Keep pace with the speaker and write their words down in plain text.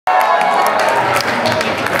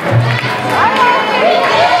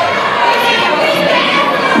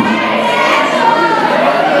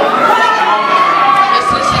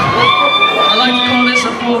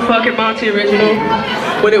fucking Monte original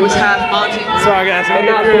when it was half Monte. Sorry guys, And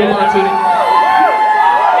not full Monte.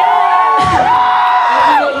 If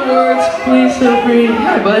you know the words, please feel free.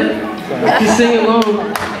 Hi, bud. Just sing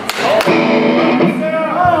along.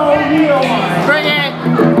 Bring it!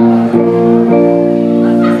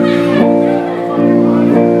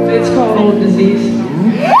 It's called Old Disease.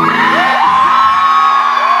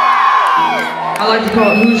 I like to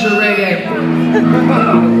call it Who's Your Reggae.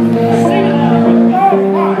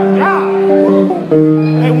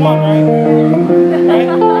 They won, right? Right?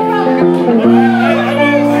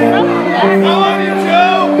 I love you,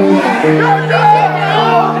 Joe!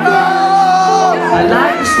 I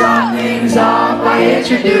like to start things off by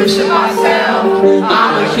introducing myself.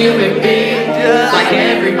 I'm a human being, like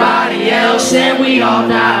everybody else, and we all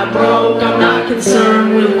die broke. I'm not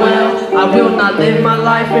concerned with wealth. I will not live my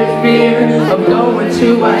life in fear of going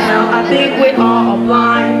to a hell. I think we're all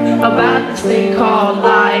blind about this thing called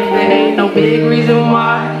life. There ain't no big reason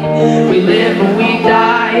why we live and we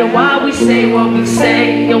die, and why we say what we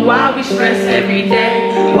say, and why we stress every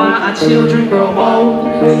day, why our children grow old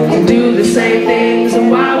to do the same things,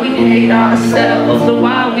 and why we hate ourselves, and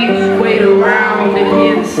why we wait around and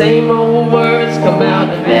hear the same old words come out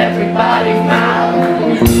of everybody's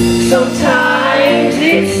mouth. Sometimes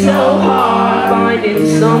it's so hard finding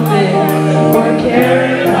something worth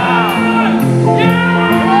caring about.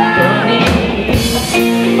 But it's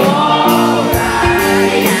alright.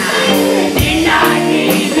 Did not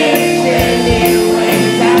need this anyway.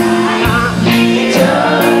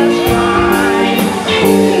 Just fine.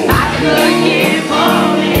 I could give all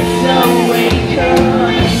this away,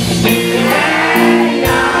 'cause at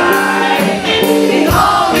night it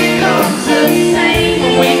all becomes the same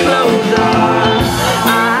when we close our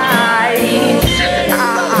eyes.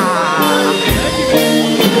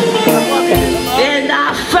 And I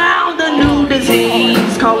found a new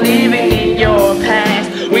disease called living in your past.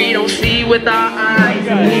 We don't see with our eyes,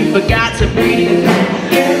 and we forgot to breathe.